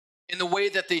judged in the way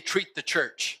that they treat the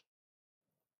church.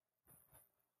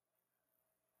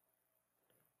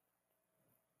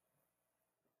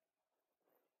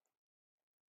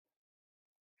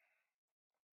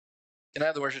 Can I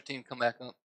have the worship team come back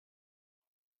up?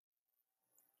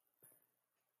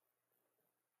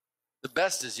 The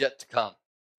best is yet to come.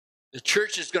 The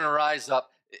church is going to rise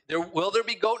up. Will there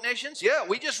be goat nations? Yeah,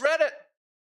 we just read it.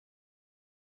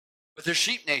 But there's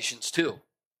sheep nations too.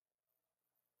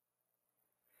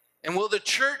 And will the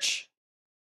church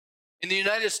in the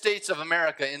United States of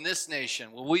America, in this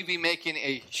nation, will we be making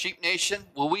a sheep nation?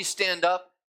 Will we stand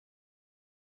up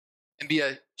and be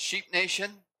a sheep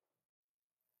nation?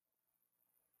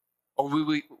 Or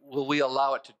will we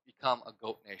allow it to become a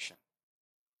goat nation?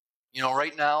 You know,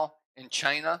 right now in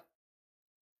China,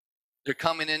 they're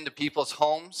coming into people's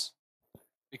homes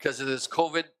because of this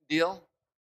COVID deal.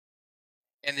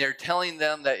 And they're telling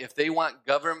them that if they want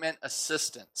government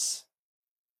assistance,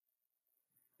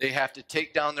 they have to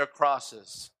take down their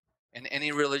crosses and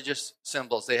any religious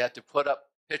symbols. They have to put up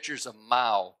pictures of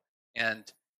Mao and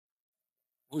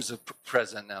who's the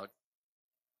president now?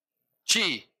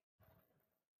 Xi.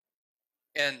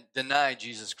 And deny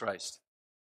Jesus Christ.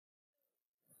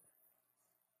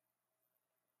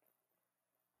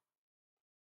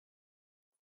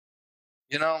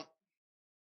 You know,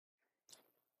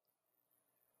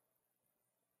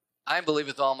 I believe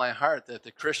with all my heart that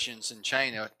the Christians in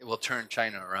China will turn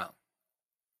China around.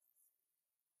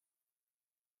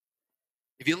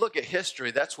 If you look at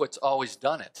history, that's what's always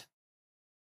done it.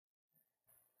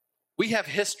 We have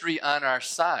history on our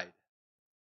side.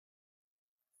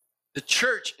 The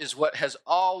church is what has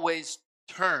always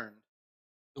turned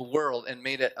the world and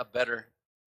made it a better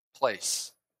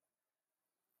place.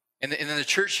 And the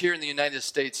church here in the United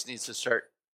States needs to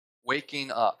start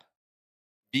waking up,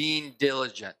 being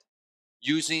diligent,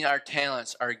 using our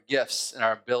talents, our gifts, and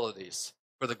our abilities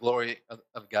for the glory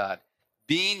of God,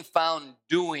 being found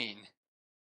doing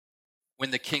when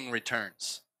the King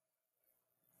returns.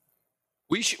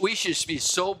 We should be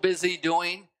so busy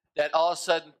doing that all of a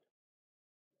sudden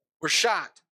we're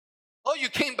shocked. Oh, you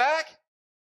came back?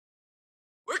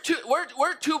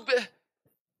 We're too big.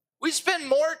 We spend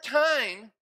more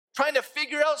time trying to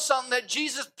figure out something that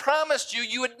Jesus promised you.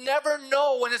 You would never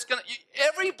know when it's going to,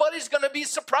 everybody's going to be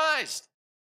surprised.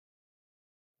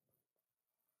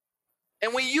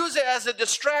 And we use it as a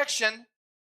distraction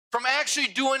from actually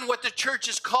doing what the church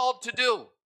is called to do.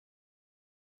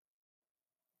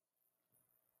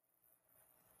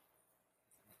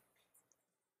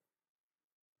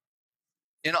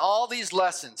 In all these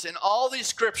lessons, in all these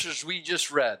scriptures we just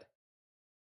read,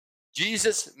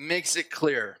 Jesus makes it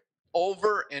clear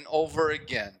over and over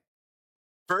again.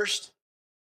 First,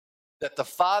 that the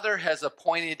Father has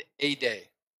appointed a day.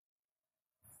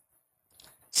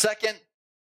 Second,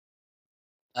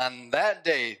 on that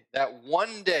day, that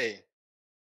one day,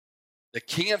 the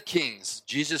King of Kings,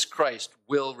 Jesus Christ,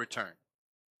 will return.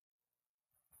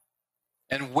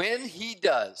 And when he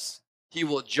does, he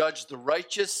will judge the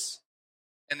righteous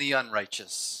and the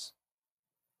unrighteous.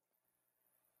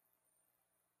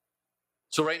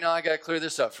 So right now I got to clear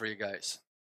this up for you guys.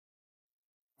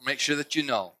 Make sure that you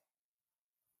know.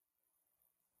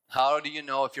 How do you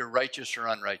know if you're righteous or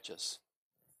unrighteous?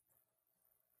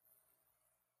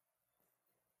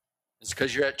 Is it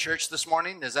because you're at church this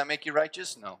morning? Does that make you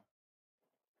righteous? No.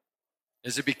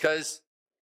 Is it because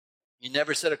you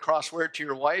never said a cross word to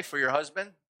your wife or your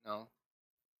husband? No.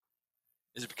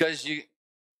 Is it because you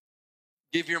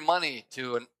give your money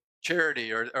to a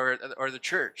charity or the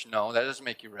church? No, that doesn't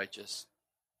make you righteous.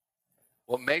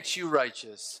 What makes you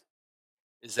righteous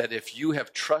is that if you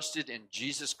have trusted in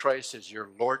Jesus Christ as your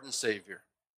Lord and Savior,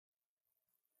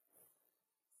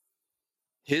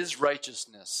 his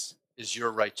righteousness is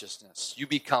your righteousness. You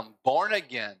become born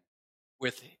again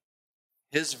with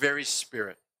his very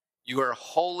Spirit. You are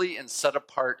holy and set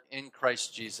apart in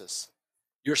Christ Jesus.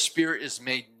 Your spirit is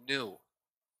made new.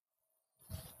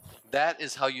 That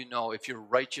is how you know if you're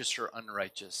righteous or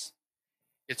unrighteous.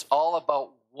 It's all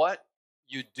about what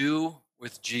you do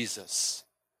with Jesus.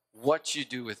 What you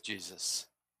do with Jesus.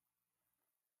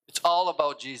 It's all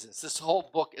about Jesus. This whole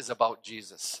book is about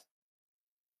Jesus.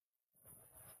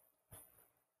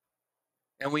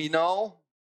 And we know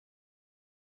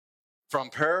from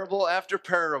parable after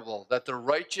parable that the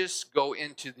righteous go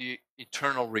into the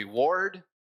eternal reward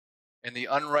and the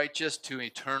unrighteous to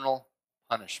eternal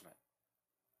punishment.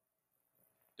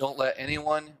 Don't let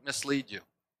anyone mislead you.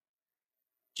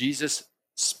 Jesus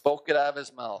spoke it out of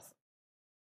his mouth.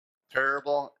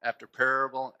 Parable after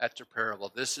parable after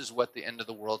parable. This is what the end of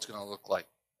the world's going to look like.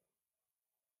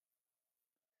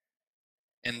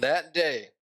 In that day,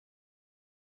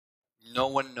 no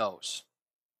one knows.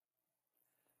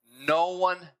 No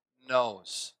one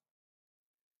knows.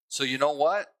 So you know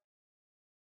what?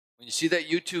 When you see that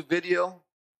YouTube video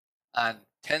on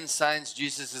 10 signs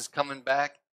Jesus is coming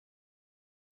back,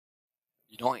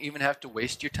 you don't even have to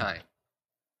waste your time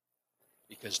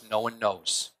because no one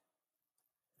knows.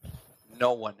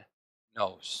 No one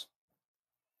knows.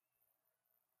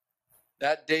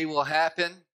 That day will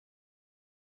happen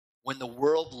when the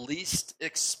world least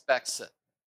expects it.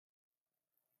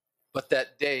 But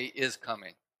that day is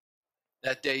coming.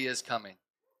 That day is coming.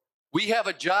 We have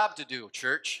a job to do,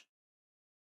 church.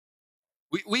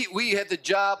 We had the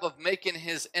job of making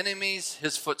his enemies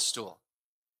his footstool.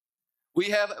 We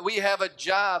have a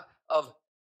job of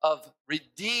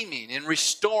redeeming and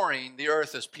restoring the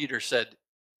earth, as Peter said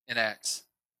in Acts.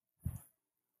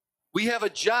 We have a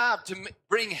job to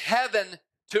bring heaven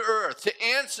to earth,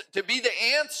 to be the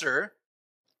answer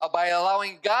by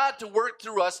allowing God to work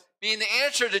through us, being the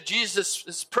answer to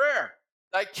Jesus' prayer.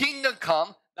 Thy kingdom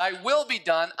come, thy will be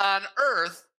done on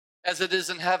earth as it is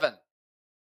in heaven.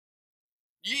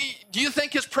 Do you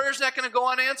think his prayer's not going to go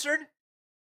unanswered?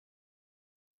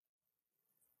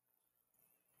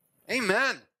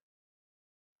 Amen.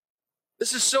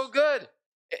 This is so good.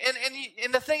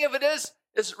 And the thing of it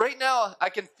is right now I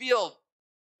can feel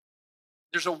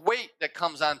there's a weight that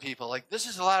comes on people. Like, this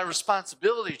is a lot of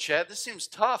responsibility, Chad. This seems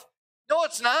tough. No,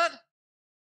 it's not.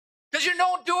 Because you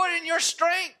don't do it in your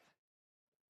strength.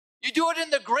 You do it in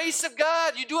the grace of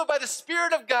God. You do it by the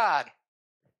Spirit of God.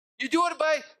 You do it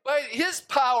by his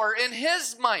power and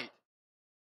his might.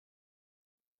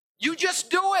 You just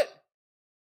do it.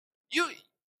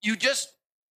 You just,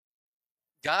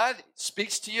 God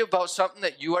speaks to you about something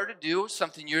that you are to do,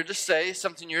 something you're to say,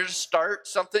 something you're to start,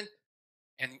 something,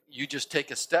 and you just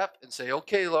take a step and say,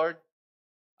 okay, Lord,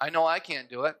 I know I can't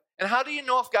do it. And how do you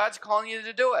know if God's calling you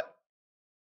to do it?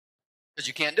 Because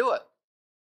you can't do it.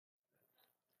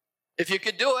 If you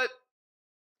could do it,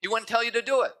 he wouldn't tell you to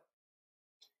do it.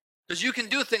 Because you can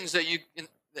do things that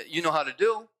you know how to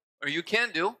do, or you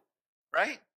can do,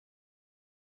 right?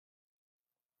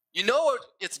 You know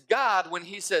it's God when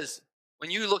he says, when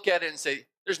you look at it and say,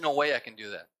 there's no way I can do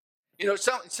that. You know,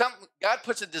 God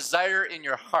puts a desire in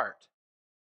your heart.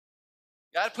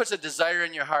 God puts a desire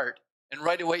in your heart, and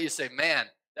right away you say, man,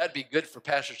 that'd be good for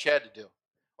Pastor Chad to do.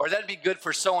 Or that'd be good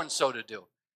for so-and-so to do.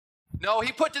 No,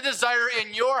 he put the desire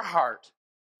in your heart.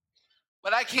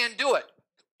 But I can't do it.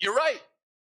 You're right.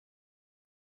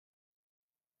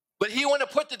 But he wouldn't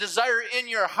have put the desire in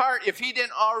your heart if he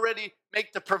didn't already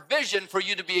make the provision for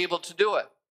you to be able to do it.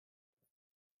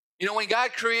 You know, when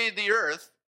God created the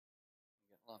earth,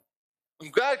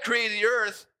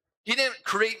 he didn't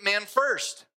create man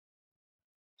first.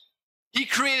 He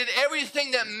created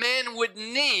everything that man would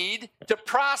need to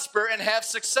prosper and have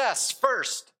success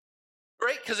first.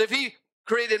 Right? Because if he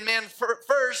created man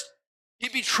first,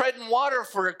 he'd be treading water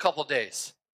for a couple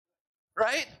days.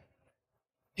 Right?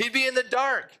 He'd be in the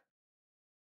dark.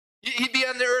 He'd be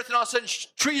on the earth, and all of a sudden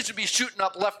trees would be shooting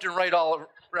up left and right all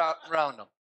around him.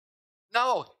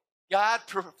 No, God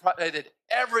provided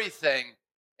everything,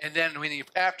 and then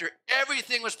after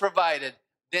everything was provided,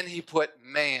 then he put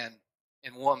man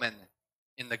and woman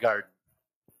in the garden.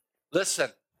 Listen,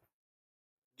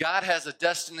 God has a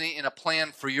destiny and a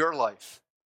plan for your life.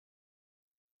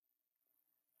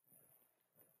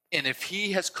 And if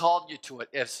he has called you to it,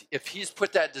 if he's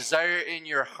put that desire in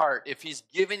your heart, if he's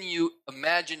given you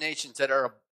imaginations that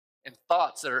are and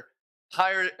thoughts that are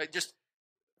higher, just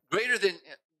greater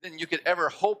than you could ever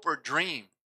hope or dream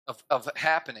of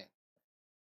happening,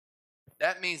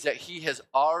 that means that he has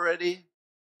already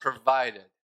provided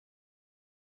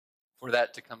for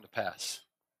that to come to pass.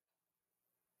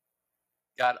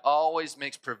 God always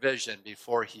makes provision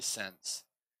before he sends.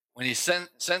 When he sent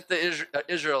the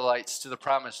Israelites to the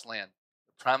promised land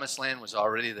was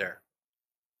already there.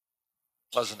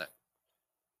 Wasn't it?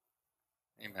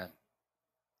 Amen.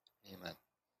 Amen.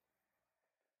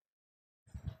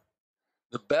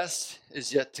 The best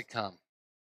is yet to come.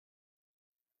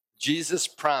 Jesus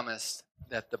promised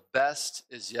that the best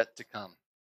is yet to come.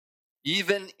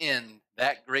 Even in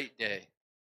that great day,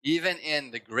 even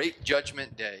in the great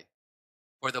judgment day,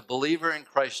 for the believer in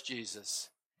Christ Jesus,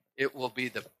 it will be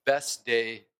the best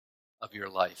day of your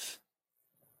life.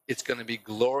 It's going to be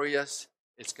glorious.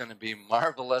 It's going to be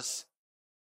marvelous.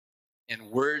 And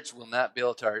words will not be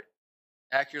able to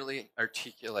accurately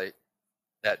articulate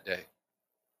that day.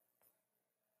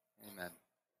 Amen.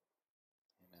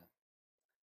 Amen.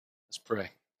 Let's pray.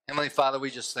 Heavenly Father,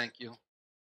 we just thank you.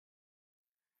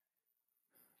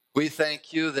 We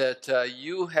thank you that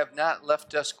you have not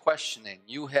left us questioning.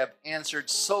 You have answered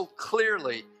so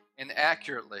clearly and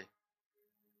accurately.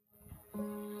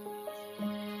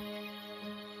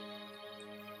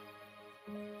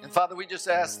 And Father, we just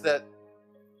ask that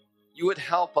you would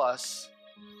help us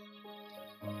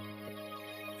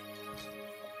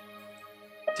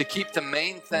to keep the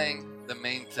main thing the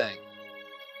main thing.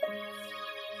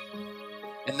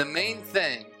 And the main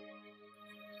thing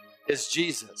is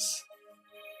Jesus.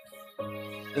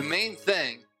 The main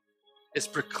thing is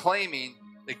proclaiming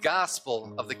the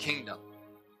gospel of the kingdom.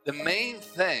 The main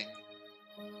thing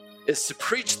is to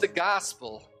preach the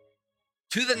gospel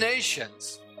to the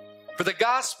nations. For the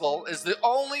gospel is the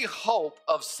only hope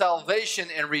of salvation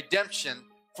and redemption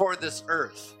for this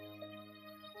earth.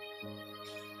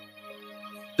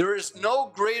 There is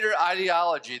no greater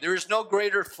ideology. There is no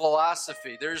greater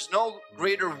philosophy. There is no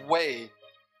greater way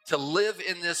to live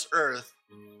in this earth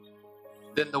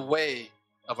than the way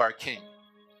of our King.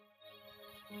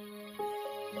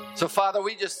 So, Father,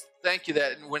 we just thank you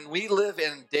that when we live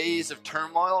in days of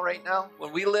turmoil right now,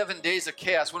 when we live in days of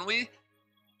chaos, when we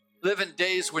live in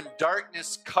days when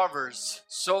darkness covers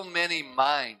so many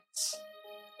minds,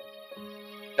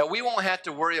 that we won't have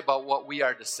to worry about what we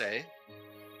are to say.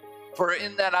 For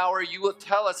in that hour, you will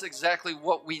tell us exactly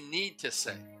what we need to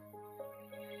say.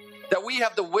 That we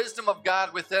have the wisdom of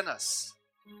God within us.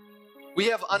 We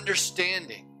have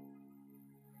understanding.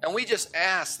 And we just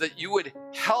ask that you would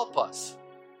help us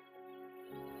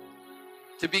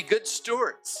to be good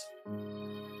stewards,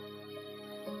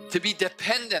 to be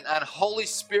dependent on Holy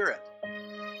Spirit,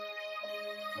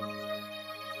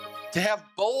 to have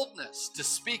boldness to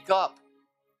speak up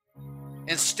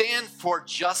and stand for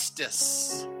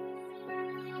justice,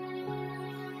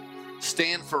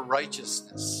 stand for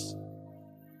righteousness,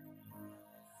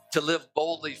 to live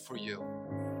boldly for you.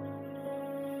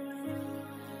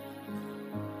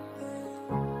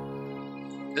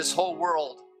 This whole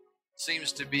world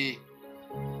seems to be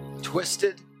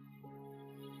twisted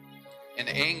and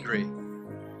angry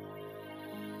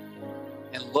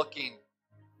and looking.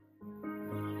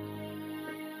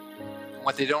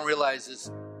 What they don't realize is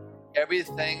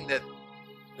everything that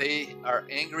they are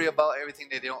angry about, everything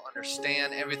that they don't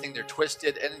understand, everything they're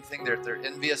twisted, anything that they're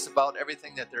envious about,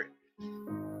 everything that they're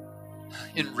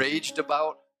enraged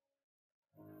about,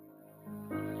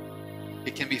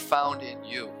 it can be found in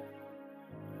you.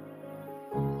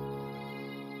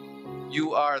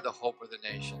 You are the hope of the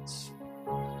nations.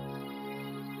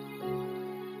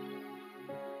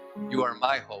 You are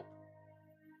my hope.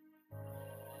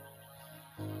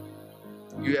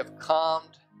 You have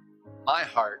calmed my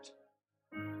heart,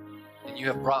 and you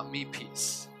have brought me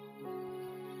peace.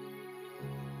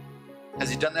 Has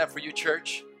he done that for you,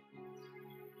 church?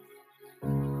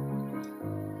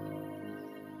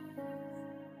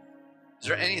 Is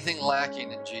there anything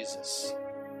lacking in Jesus?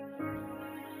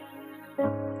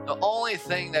 The only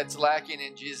thing that's lacking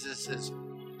in Jesus is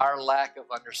our lack of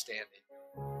understanding.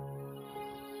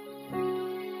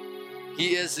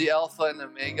 He is the Alpha and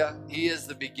Omega. He is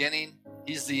the beginning.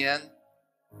 He's the end.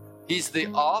 He's the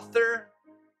author,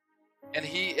 and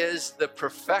he is the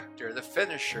perfecter, the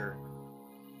finisher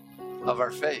of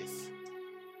our faith.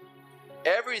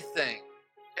 Everything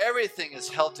is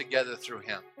held together through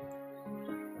him.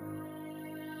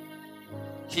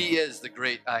 He is the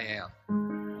great I am.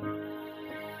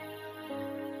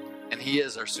 And he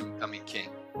is our soon-coming King.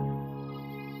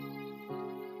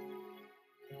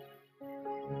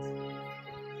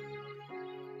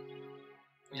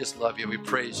 We just love you. We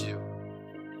praise you.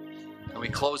 And we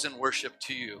close in worship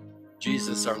to you,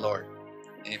 Jesus our Lord.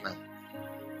 Amen.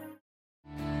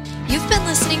 You've been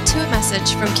listening to a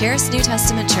message from Charis New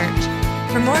Testament Church.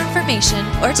 For more information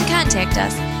or to contact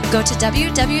us, go to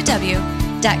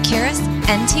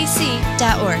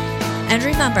www.charisntc.org. And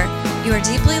remember, you are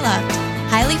deeply loved,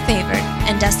 highly favored,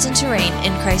 and destined to reign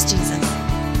in Christ Jesus.